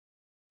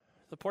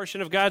The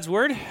portion of God's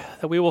Word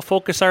that we will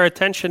focus our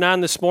attention on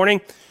this morning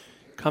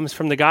comes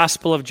from the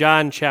Gospel of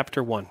John,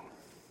 chapter 1.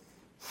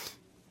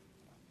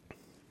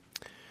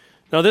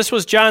 Now, this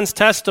was John's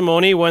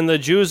testimony when the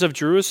Jews of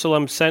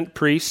Jerusalem sent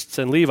priests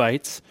and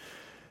Levites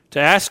to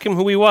ask him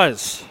who he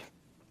was.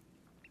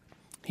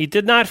 He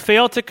did not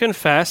fail to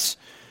confess,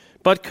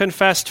 but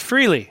confessed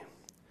freely,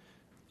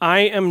 "I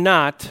am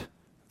not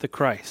the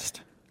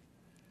Christ."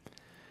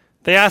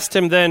 They asked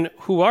him then,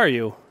 "Who are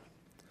you?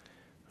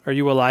 Are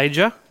you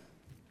Elijah?"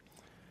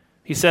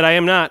 He said, "I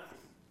am not."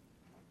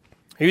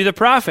 "Are you the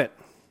prophet?"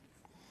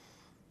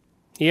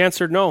 He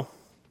answered, "No."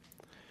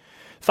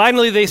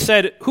 Finally, they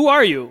said, "Who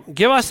are you?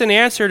 Give us an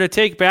answer to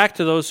take back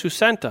to those who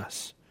sent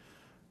us.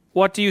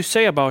 What do you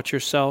say about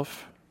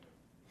yourself?"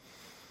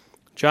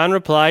 John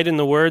replied in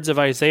the words of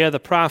Isaiah the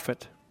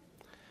prophet,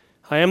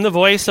 "I am the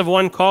voice of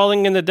one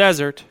calling in the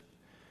desert,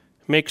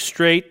 make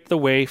straight the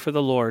way for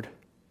the Lord."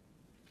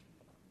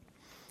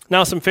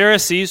 Now some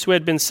Pharisees who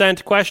had been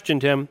sent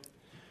questioned him,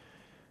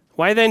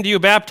 "Why then do you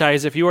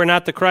baptize if you are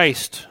not the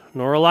Christ,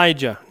 nor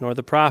Elijah, nor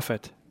the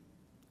prophet?"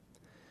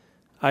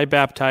 "I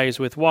baptize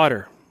with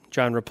water,"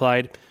 John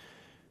replied,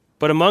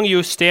 "but among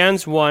you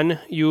stands one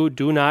you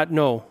do not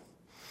know.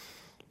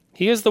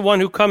 He is the one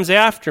who comes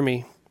after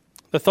me,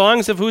 the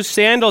thongs of whose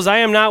sandals I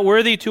am not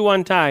worthy to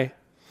untie."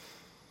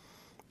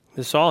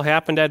 This all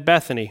happened at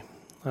Bethany,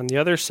 on the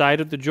other side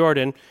of the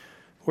Jordan,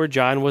 where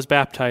John was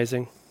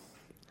baptizing.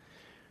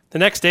 The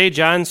next day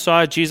John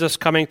saw Jesus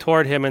coming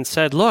toward him and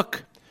said,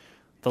 "Look,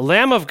 the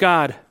Lamb of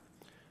God,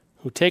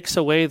 who takes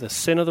away the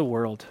sin of the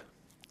world."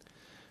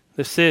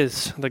 This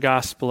is the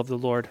gospel of the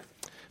Lord.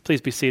 Please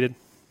be seated.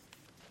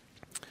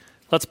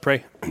 Let's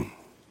pray.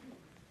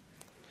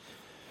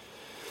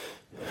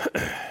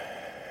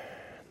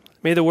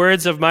 May the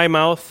words of my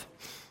mouth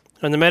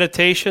and the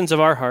meditations of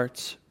our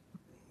hearts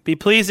be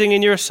pleasing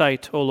in your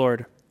sight, O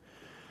Lord,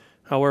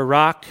 our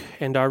rock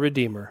and our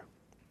Redeemer.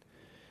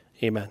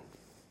 Amen.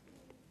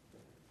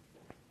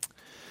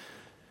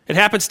 It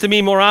happens to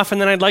me more often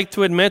than I'd like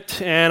to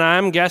admit, and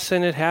I'm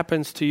guessing it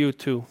happens to you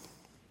too.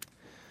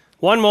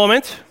 One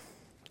moment,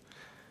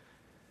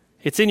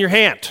 it's in your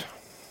hand.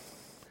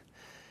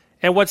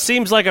 And what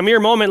seems like a mere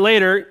moment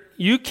later,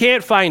 you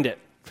can't find it.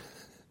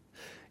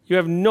 You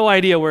have no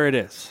idea where it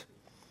is.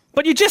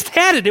 But you just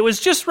had it. It was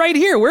just right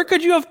here. Where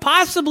could you have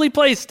possibly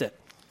placed it?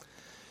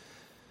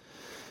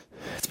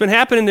 It's been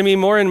happening to me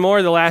more and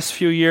more the last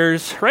few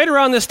years, right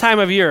around this time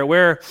of year,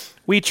 where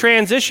we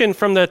transition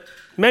from the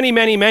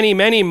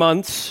many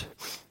months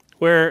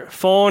where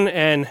phone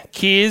and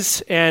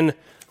keys and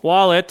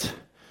wallet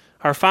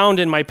are found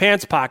in my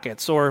pants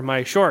pockets or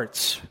my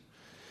shorts.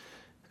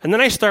 And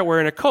then I start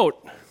wearing a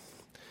coat.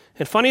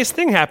 And funniest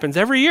thing happens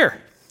every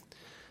year.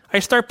 I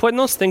start putting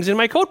those things in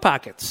my coat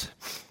pockets.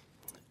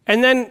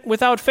 And then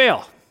without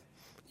fail,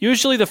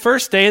 usually the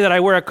first day that I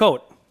wear a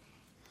coat,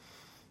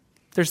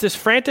 there's this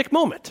frantic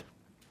moment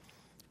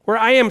where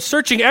I am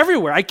searching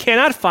everywhere. I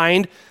cannot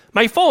find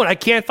my phone. I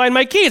can't find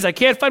my keys. I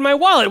can't find my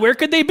wallet. Where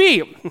could they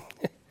be?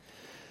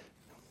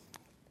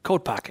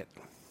 Coat pocket.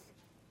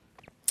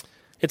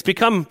 It's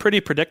become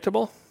pretty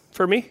predictable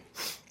for me,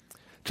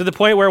 to the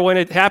point where when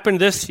it happened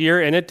this year,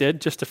 and it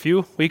did just a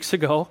few weeks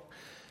ago,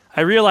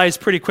 I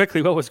realized pretty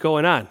quickly what was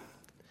going on.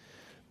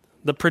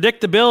 The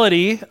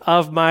predictability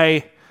of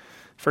my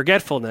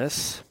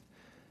forgetfulness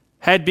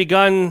had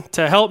begun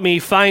to help me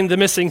find the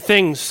missing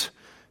things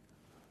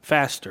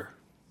faster.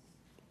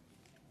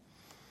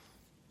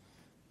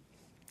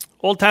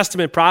 Old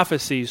Testament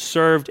prophecies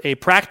served a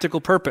practical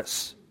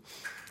purpose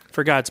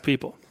for God's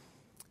people.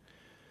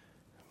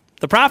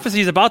 The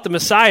prophecies about the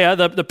Messiah,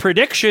 the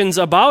predictions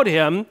about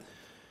him,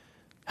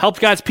 helped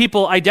God's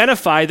people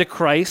identify the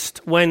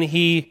Christ when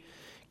he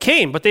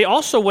came, but they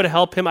also would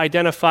help him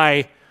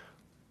identify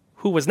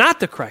who was not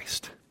the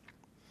Christ.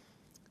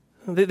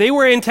 They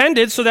were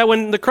intended so that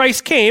when the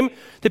Christ came,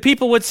 the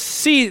people would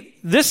see,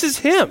 this is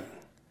him.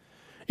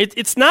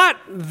 It's not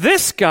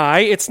this guy,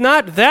 it's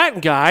not that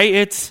guy,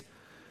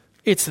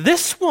 it's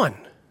this one.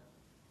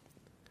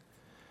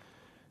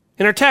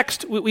 In our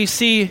text, we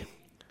see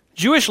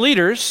Jewish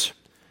leaders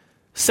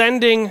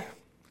sending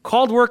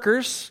called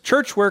workers,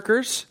 church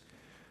workers,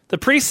 the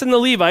priests and the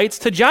Levites,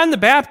 to John the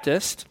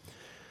Baptist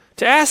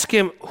to ask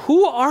him,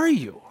 "Who are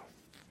you?"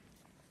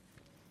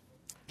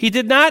 He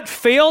did not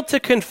fail to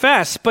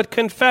confess, but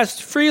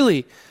confessed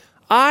freely,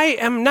 "I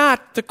am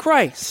not the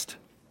Christ."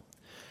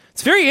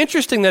 It's very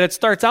interesting that it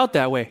starts out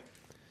that way.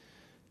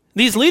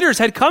 These leaders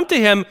had come to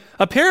him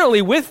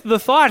apparently with the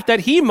thought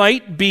that he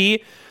might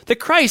be the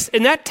Christ.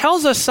 And that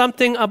tells us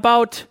something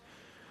about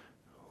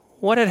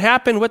what had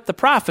happened with the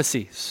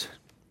prophecies.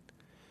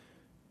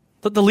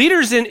 But the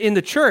leaders in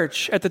the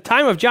church at the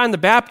time of John the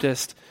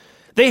Baptist,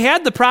 they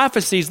had the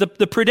prophecies, the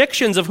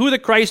predictions of who the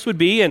Christ would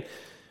be and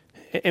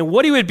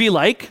what he would be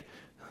like.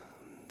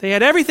 They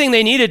had everything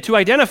they needed to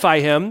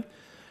identify him,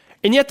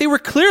 and yet they were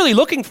clearly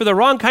looking for the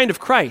wrong kind of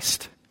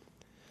Christ.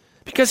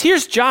 Because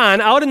here's John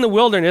out in the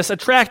wilderness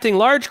attracting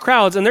large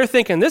crowds, and they're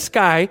thinking, this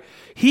guy,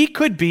 he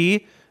could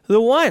be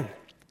the one.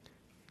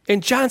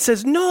 And John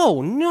says,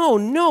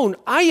 no,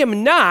 I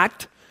am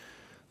not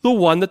the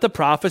one that the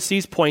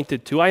prophecies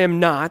pointed to. I am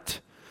not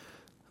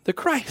the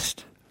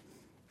Christ.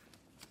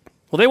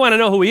 Well, they want to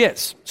know who he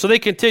is, so they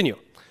continue.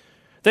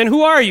 Then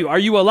who are you? Are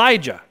you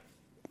Elijah?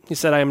 He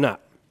said, I am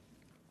not.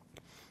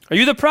 Are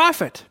you the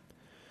prophet?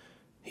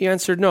 He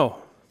answered, no.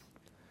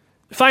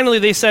 Finally,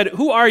 they said,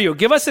 who are you?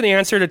 Give us an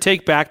answer to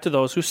take back to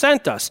those who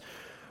sent us.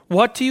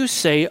 What do you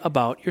say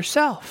about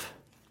yourself?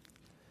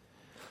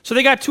 So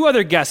they got two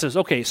other guesses.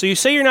 Okay, so you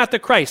say you're not the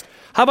Christ.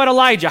 How about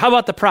Elijah? How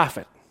about the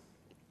prophet?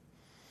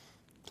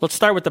 Let's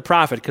start with the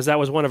prophet, because that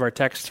was one of our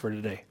texts for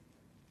today.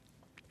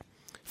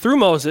 Through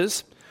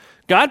Moses,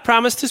 God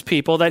promised his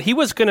people that he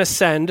was going to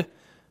send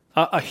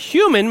a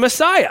human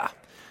Messiah.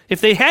 If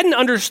they hadn't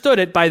understood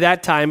it by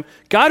that time,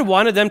 God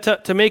wanted them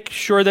to make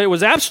sure that it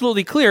was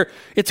absolutely clear,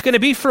 it's going to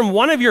be from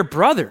one of your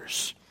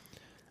brothers.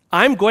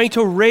 I'm going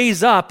to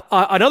raise up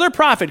another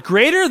prophet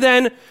greater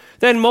than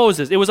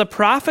Moses. It was a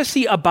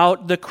prophecy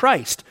about the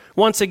Christ,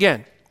 once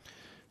again.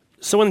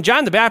 So when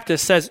John the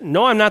Baptist says,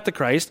 no, I'm not the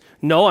Christ,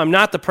 no, I'm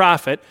not the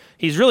prophet,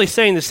 he's really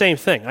saying the same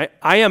thing.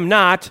 I am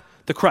not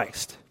the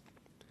Christ.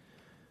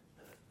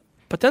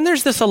 But then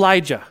there's this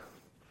Elijah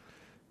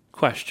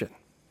question.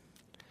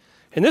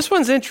 And this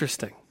one's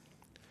interesting.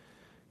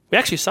 We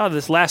actually saw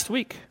this last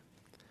week.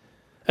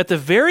 At the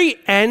very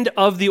end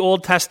of the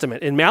Old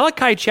Testament, in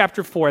Malachi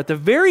chapter 4, at the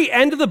very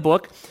end of the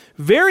book,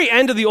 very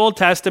end of the Old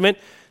Testament,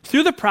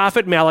 through the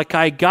prophet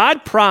Malachi,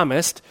 God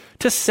promised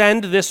to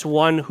send this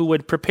one who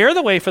would prepare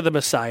the way for the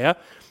Messiah,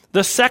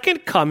 the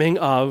second coming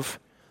of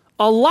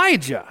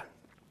Elijah.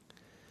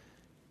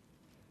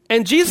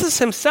 And Jesus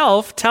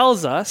himself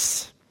tells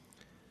us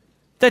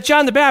that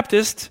John the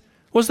Baptist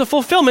was the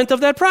fulfillment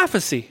of that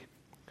prophecy.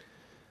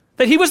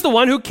 That he was the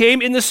one who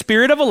came in the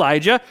spirit of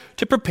Elijah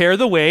to prepare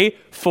the way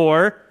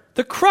for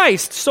the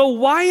Christ. So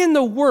why in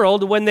the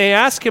world, when they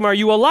ask him, are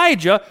you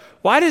Elijah,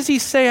 why does he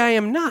say, I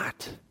am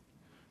not?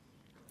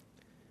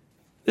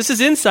 This is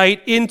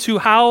insight into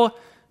how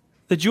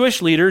the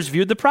Jewish leaders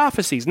viewed the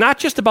prophecies, not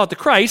just about the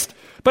Christ,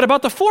 but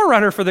about the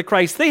forerunner for the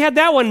Christ. They had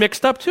that one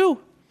mixed up too.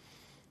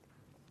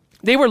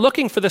 They were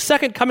looking for the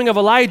second coming of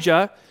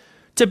Elijah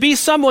to be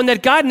someone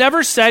that God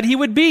never said he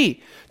would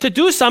be, to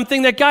do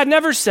something that God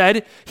never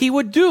said he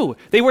would do.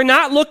 They were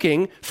not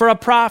looking for a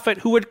prophet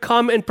who would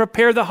come and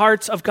prepare the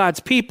hearts of God's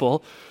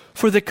people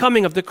for the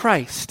coming of the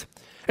Christ.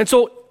 And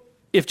so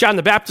if John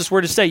the Baptist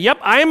were to say, yep,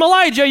 I am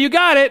Elijah, you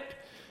got it,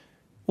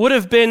 would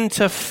have been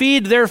to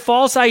feed their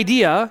false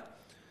idea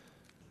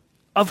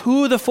of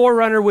who the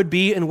forerunner would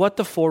be and what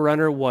the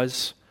forerunner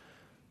was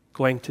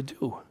going to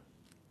do.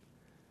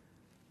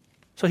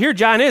 So here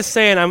John is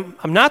saying,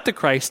 I'm not the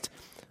Christ,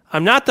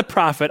 I'm not the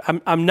prophet,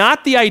 I'm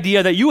not the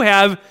idea that you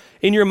have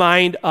in your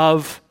mind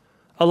of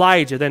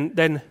Elijah.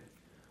 Then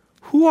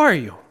who are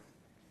you?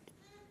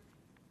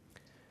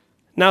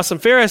 Now some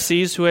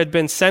Pharisees who had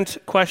been sent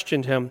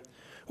questioned him,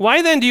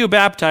 why then do you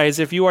baptize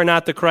if you are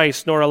not the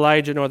Christ, nor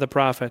Elijah, nor the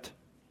prophet?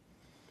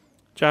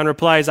 John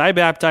replies, I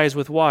baptize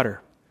with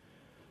water,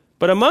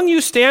 but among you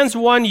stands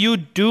one you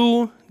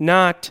do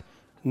not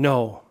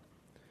know.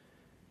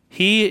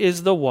 He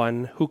is the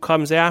one who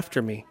comes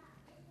after me,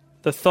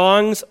 the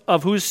thongs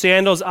of whose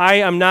sandals I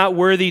am not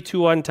worthy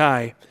to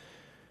untie.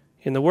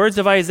 In the words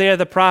of Isaiah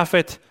the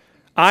prophet,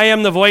 I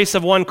am the voice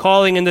of one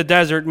calling in the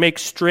desert, make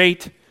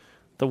straight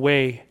the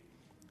way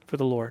for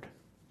the Lord.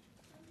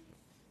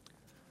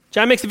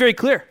 John makes it very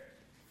clear.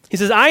 He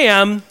says, I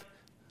am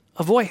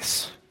a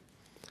voice.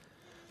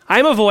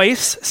 I'm a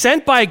voice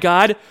sent by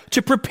God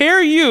to prepare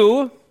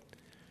you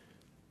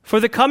for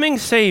the coming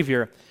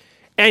Savior.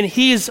 And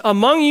he's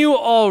among you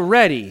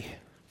already,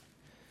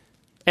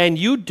 and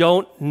you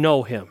don't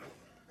know him.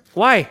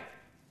 Why?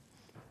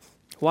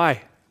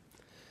 Why?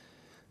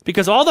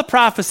 Because all the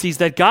prophecies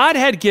that God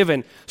had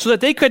given so that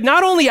they could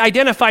not only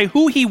identify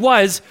who he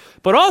was,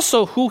 but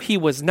also who he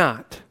was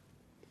not,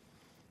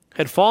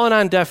 had fallen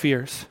on deaf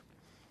ears.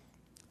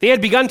 They had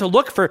begun to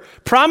look for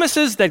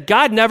promises that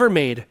God never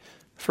made,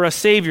 for a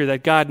Savior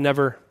that God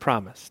never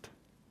promised.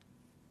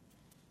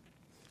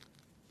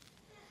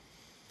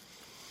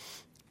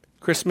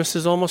 Christmas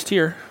is almost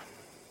here.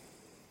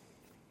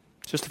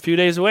 Just a few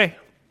days away.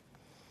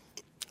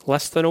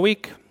 Less than a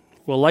week.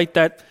 We'll light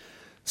that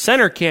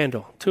center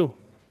candle, too.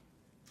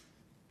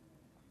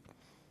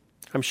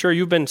 I'm sure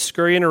you've been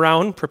scurrying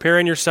around,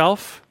 preparing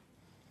yourself.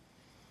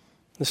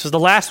 This is the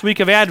last week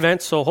of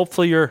Advent, so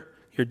hopefully you're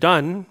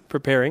done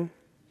preparing.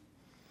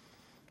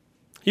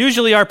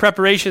 Usually our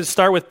preparations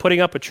start with putting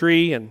up a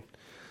tree, and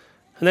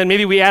then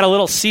maybe we add a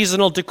little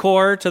seasonal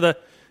decor to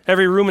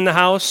every room in the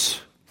house.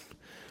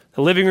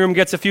 The living room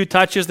gets a few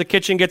touches, the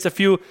kitchen gets a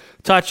few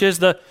touches,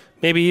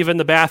 maybe even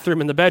the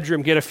bathroom and the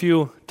bedroom get a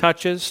few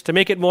touches to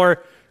make it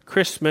more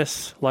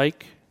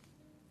Christmas-like.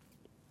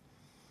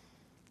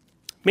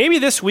 Maybe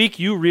this week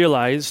you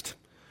realized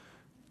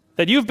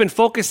that you've been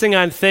focusing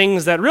on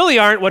things that really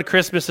aren't what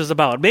Christmas is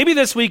about. Maybe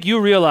this week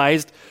you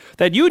realized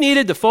that you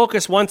needed to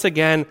focus once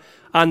again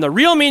on the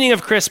real meaning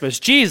of Christmas,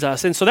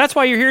 Jesus. And so that's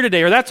why you're here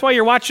today, or that's why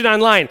you're watching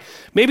online.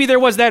 Maybe there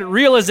was that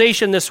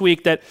realization this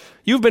week that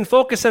you've been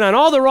focusing on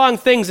all the wrong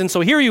things, and so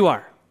here you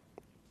are.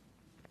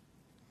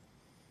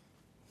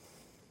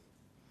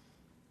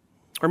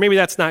 Or maybe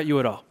that's not you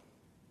at all.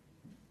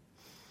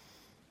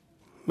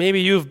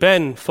 Maybe you've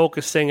been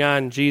focusing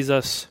on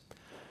Jesus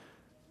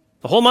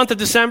the whole month of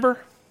December,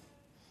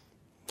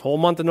 the whole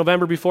month of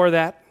November before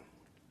that.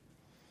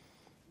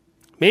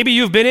 Maybe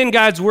you've been in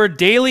God's Word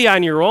daily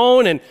on your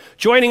own and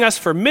joining us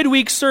for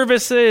midweek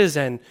services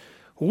and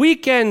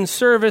weekend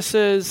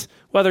services,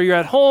 whether you're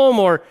at home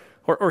or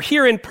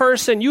here in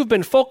person. You've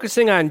been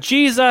focusing on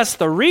Jesus,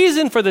 the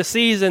reason for the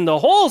season, the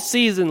whole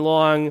season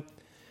long.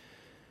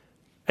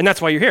 And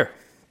that's why you're here.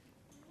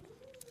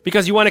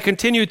 Because you want to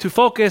continue to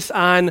focus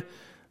on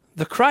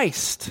the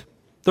Christ,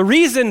 the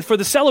reason for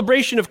the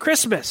celebration of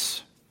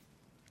Christmas.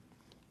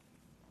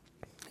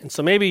 And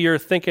so maybe you're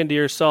thinking to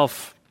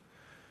yourself,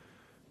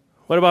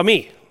 what about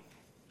me?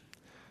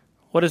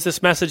 What does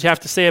this message have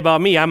to say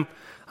about me? I'm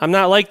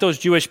not like those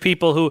Jewish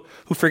people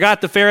who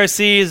forgot the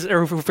Pharisees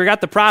or who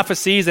forgot the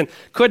prophecies and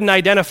couldn't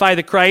identify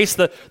the Christ,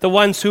 the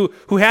ones who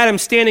had him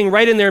standing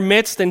right in their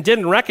midst and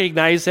didn't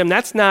recognize him.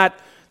 That's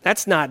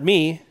not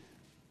me.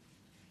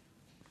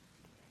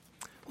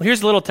 Well,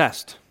 here's a little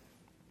test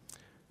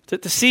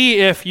to see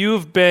if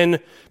you've been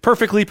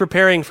perfectly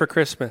preparing for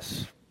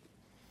Christmas.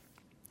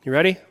 You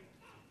ready?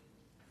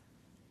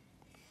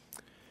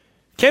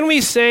 Can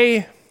we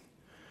say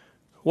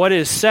what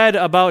is said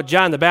about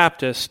John the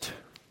Baptist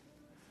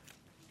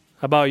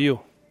about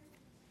you?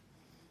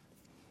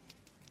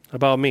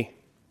 About me?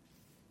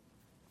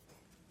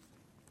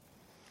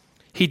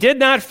 He did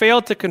not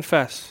fail to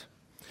confess,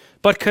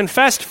 but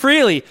confessed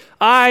freely,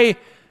 I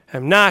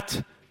am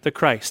not the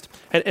Christ.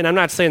 And I'm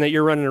not saying that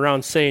you're running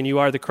around saying you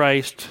are the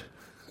Christ.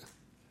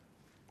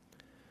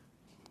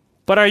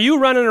 But are you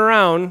running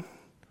around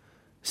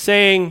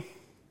saying,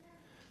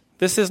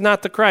 this is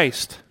not the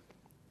Christ?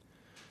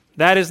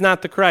 That is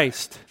not the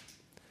Christ.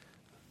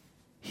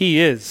 He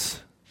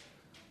is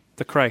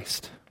the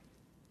Christ.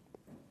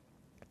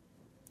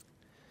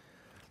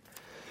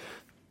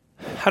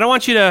 I don't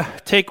want you to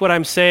take what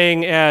I'm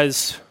saying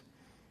as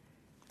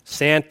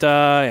Santa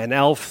and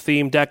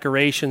elf-themed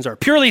decorations are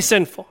purely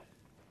sinful.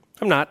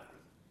 I'm not.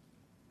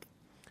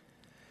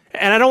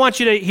 And I don't want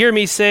you to hear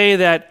me say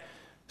that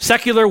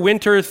secular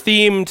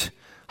winter-themed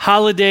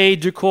holiday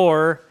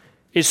decor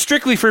is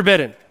strictly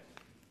forbidden.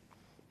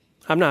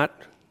 I'm not.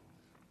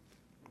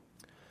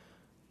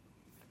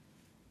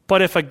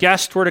 But if a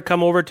guest were to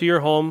come over to your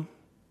home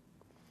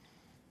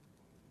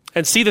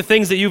and see the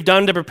things that you've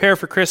done to prepare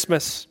for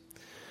Christmas,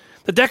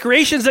 the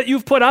decorations that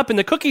you've put up and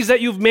the cookies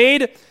that you've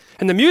made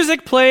and the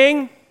music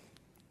playing,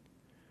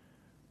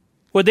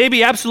 would they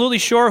be absolutely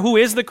sure who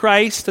is the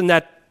Christ and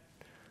that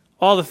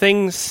all the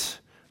things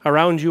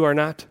around you are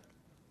not?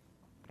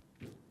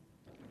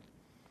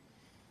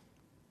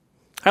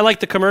 I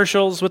like the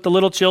commercials with the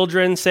little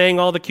children saying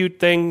all the cute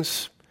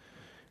things,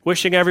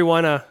 wishing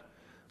everyone a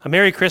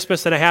Merry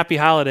Christmas and a Happy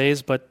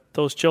Holidays, but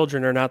those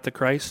children are not the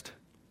Christ.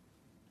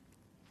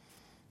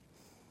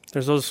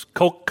 There's those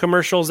Coke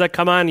commercials that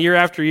come on year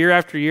after year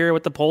after year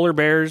with the polar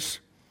bears.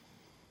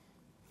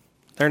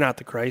 They're not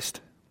the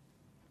Christ.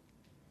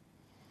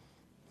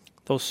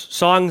 Those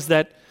songs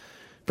that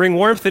bring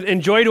warmth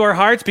and joy to our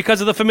hearts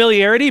because of the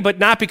familiarity, but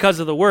not because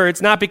of the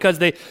words, not because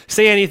they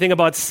say anything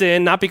about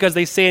sin, not because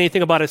they say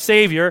anything about a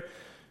Savior.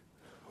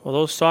 Well,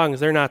 those songs,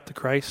 they're not the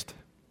Christ.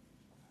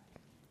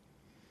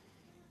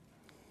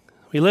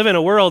 We live in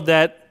a world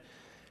that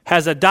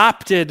has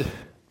adopted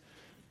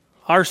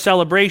our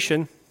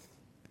celebration.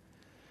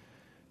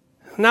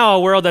 Now a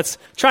world that's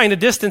trying to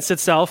distance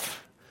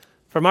itself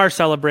from our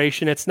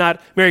celebration. It's not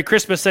Merry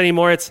Christmas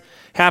anymore, it's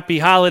Happy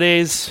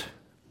Holidays.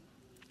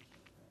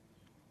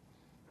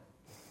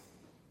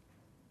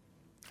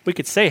 We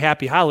could say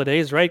Happy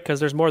Holidays, right? Because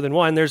there's more than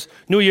one. There's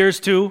New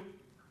Year's too.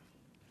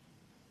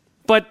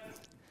 But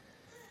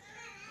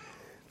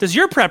does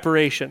your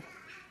preparation,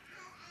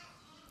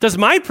 does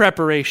my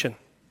preparation,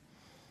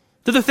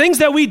 do the things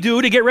that we do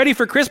to get ready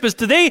for Christmas,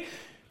 do they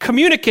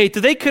communicate,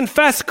 do they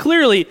confess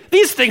clearly,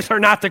 these things are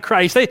not the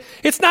Christ?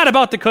 It's not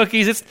about the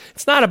cookies,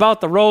 it's not about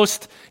the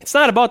roast, it's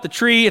not about the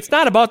tree, it's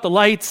not about the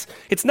lights,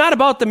 it's not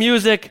about the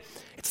music,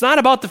 it's not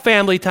about the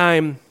family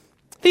time.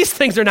 These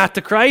things are not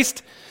the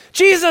Christ.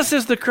 Jesus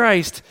is the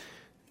Christ.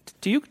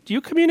 Do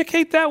you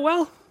communicate that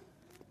well?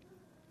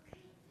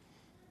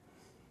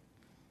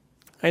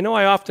 I know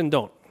I often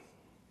don't.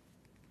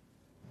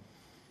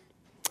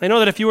 I know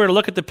that if you were to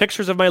look at the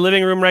pictures of my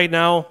living room right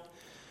now,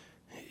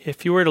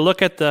 if you were to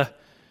look at the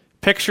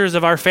pictures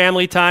of our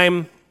family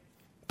time,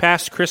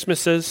 past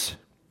Christmases,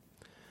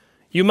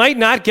 you might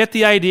not get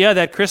the idea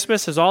that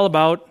Christmas is all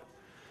about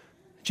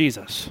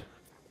Jesus.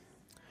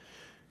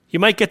 You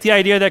might get the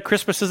idea that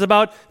Christmas is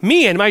about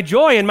me and my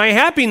joy and my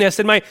happiness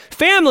and my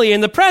family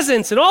and the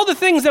presents and all the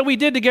things that we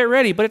did to get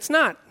ready, but it's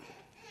not.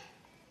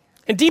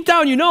 And deep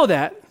down you know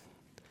that.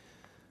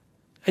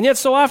 And yet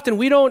so often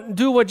we don't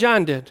do what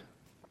John did.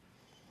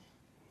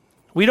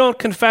 We don't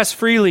confess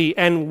freely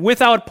and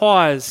without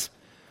pause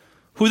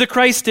who the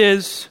Christ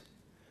is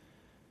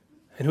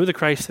and who the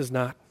Christ is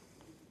not.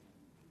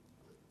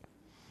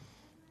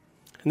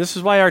 And this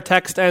is why our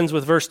text ends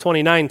with verse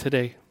 29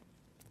 today.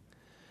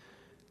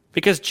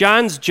 Because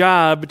John's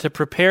job to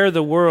prepare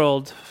the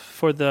world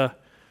for the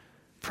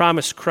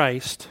promised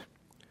Christ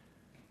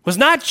was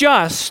not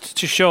just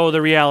to show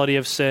the reality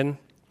of sin.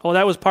 Oh,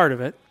 that was part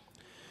of it.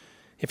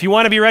 If you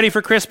want to be ready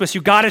for Christmas,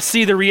 you got to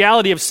see the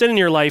reality of sin in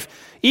your life.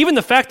 Even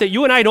the fact that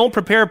you and I don't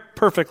prepare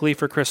perfectly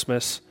for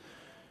Christmas.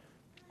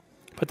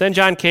 But then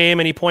John came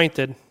and he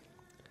pointed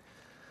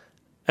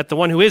at the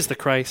one who is the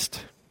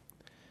Christ.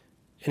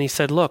 And he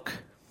said, look,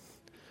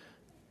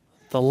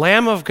 the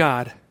Lamb of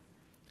God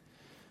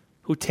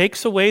who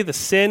takes away the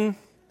sin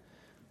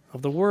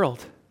of the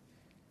world.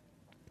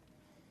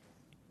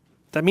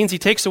 That means he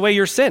takes away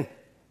your sin.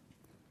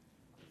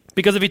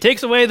 Because if he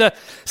takes away the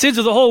sins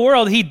of the whole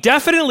world, he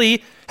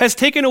definitely has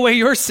taken away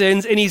your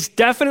sins, and he's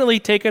definitely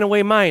taken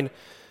away mine.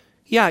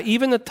 Yeah,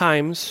 even the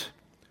times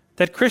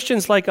that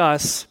Christians like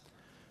us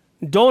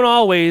don't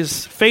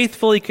always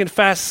faithfully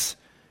confess,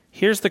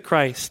 here's the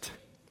Christ.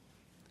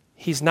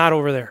 He's not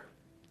over there.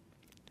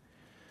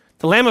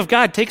 The Lamb of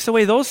God takes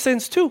away those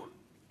sins too.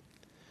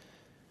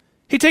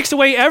 He takes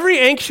away every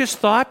anxious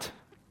thought.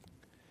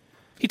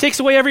 He takes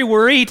away every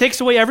worry. He takes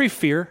away every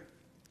fear.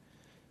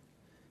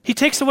 He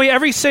takes away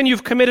every sin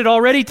you've committed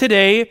already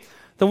today,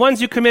 the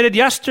ones you committed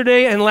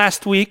yesterday and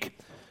last week.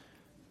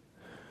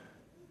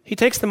 He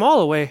takes them all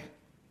away.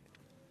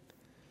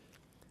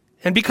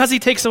 And because he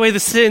takes away the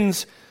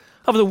sins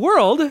of the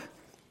world,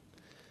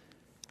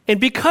 and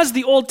because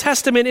the Old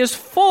Testament is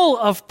full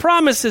of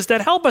promises that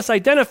help us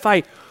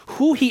identify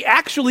who he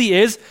actually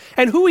is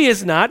and who he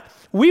is not,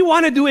 we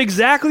want to do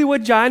exactly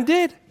what John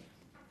did.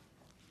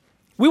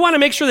 We want to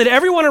make sure that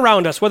everyone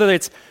around us, whether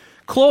it's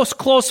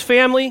close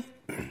family,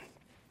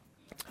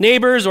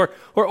 neighbors,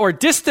 or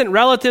distant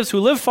relatives who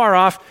live far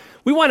off,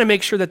 we want to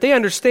make sure that they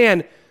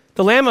understand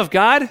the Lamb of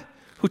God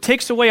who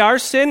takes away our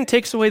sin,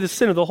 takes away the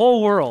sin of the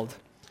whole world.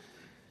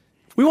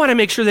 We want to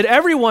make sure that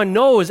everyone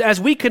knows as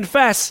we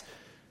confess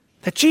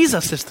that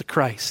Jesus is the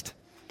Christ,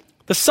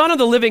 the Son of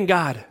the living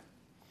God,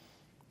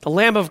 the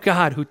Lamb of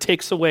God who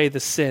takes away the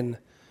sin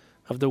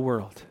of the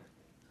world.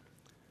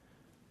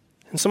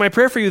 And so my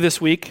prayer for you this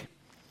week,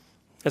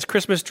 as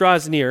Christmas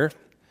draws near,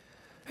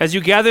 as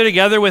you gather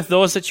together with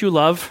those that you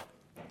love,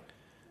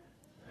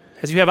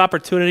 as you have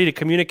opportunity to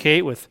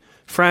communicate with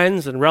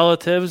friends and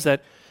relatives,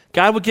 that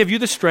God would give you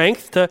the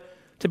strength to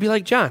be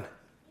like John,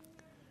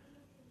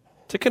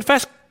 to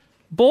confess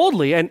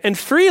boldly and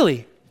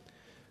freely.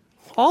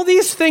 All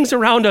these things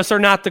around us are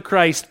not the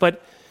Christ,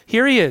 but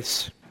here he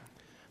is,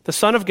 the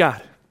Son of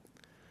God,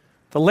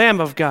 the Lamb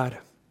of God,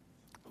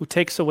 who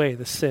takes away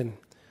the sin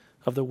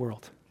of the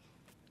world.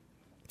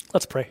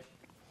 Let's pray.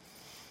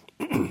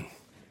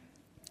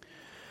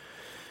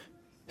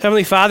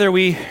 Heavenly Father,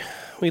 we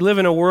live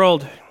in a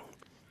world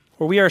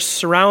where we are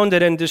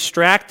surrounded and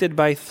distracted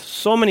by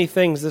so many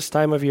things this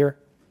time of year.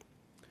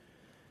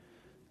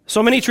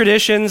 So many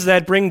traditions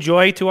that bring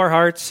joy to our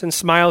hearts and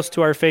smiles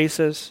to our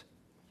faces.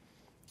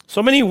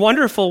 So many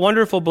wonderful,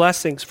 wonderful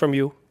blessings from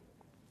you.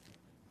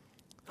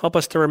 Help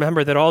us to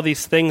remember that all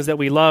these things that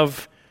we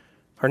love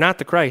are not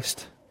the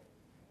Christ.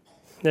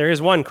 There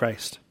is one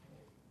Christ,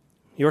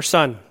 your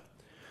Son,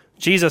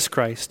 Jesus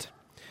Christ.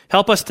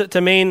 Help us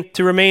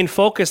to remain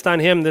focused on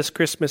him this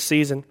Christmas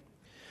season.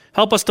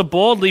 Help us to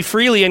boldly,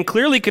 freely, and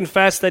clearly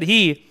confess that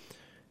he,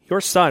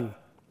 your Son,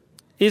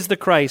 is the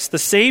Christ, the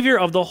Savior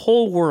of the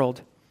whole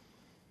world.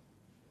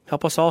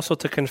 Help us also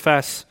to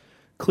confess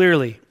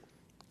clearly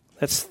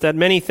that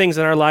many things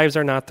in our lives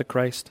are not the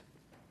Christ.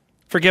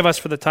 Forgive us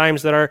for the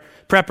times that our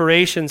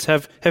preparations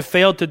have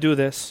failed to do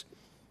this.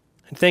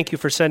 And thank you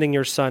for sending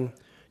your Son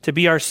to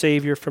be our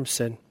Savior from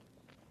sin.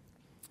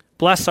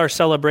 Bless our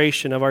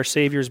celebration of our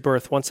Savior's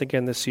birth once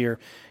again this year.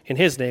 In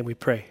his name we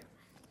pray.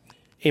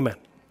 Amen.